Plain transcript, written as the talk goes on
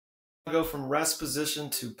Go from rest position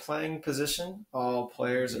to playing position. All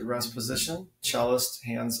players at rest position. Cellist,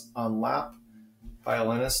 hands on lap.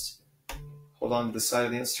 Violinist, hold on to the side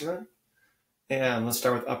of the instrument. And let's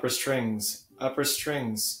start with upper strings. Upper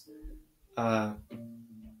strings,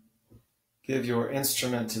 give your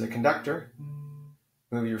instrument to the conductor.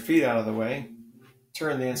 Move your feet out of the way.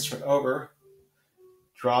 Turn the instrument over.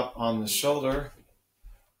 Drop on the shoulder,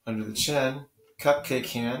 under the chin. Cupcake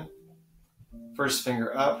hand. First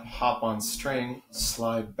finger up, hop on string,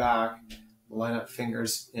 slide back, line up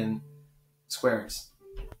fingers in squares.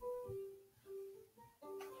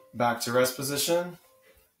 Back to rest position.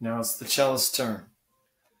 Now it's the cellist's turn.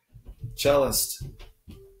 Cellist,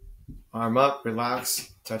 arm up,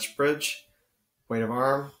 relax, touch bridge, weight of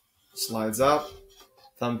arm, slides up,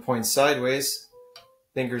 thumb points sideways,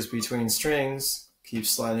 fingers between strings, keep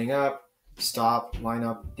sliding up, stop, line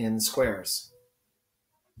up in squares.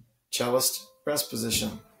 Cellist, rest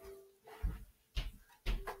position.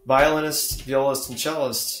 Violinist, violist, and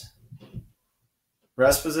cellist.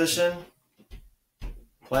 Rest position,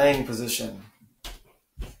 playing position.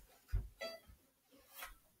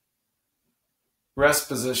 Rest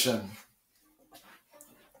position.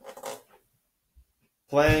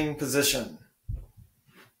 Playing position.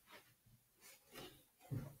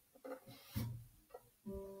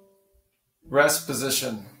 Rest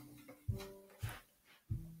position.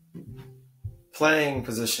 Playing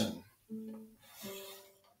position.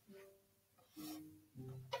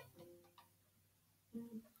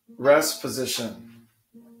 Rest position.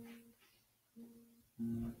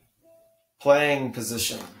 Playing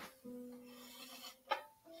position.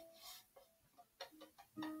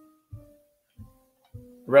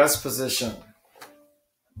 Rest position.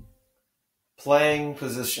 Playing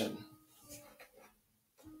position.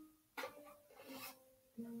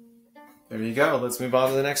 There you go. Let's move on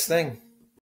to the next thing.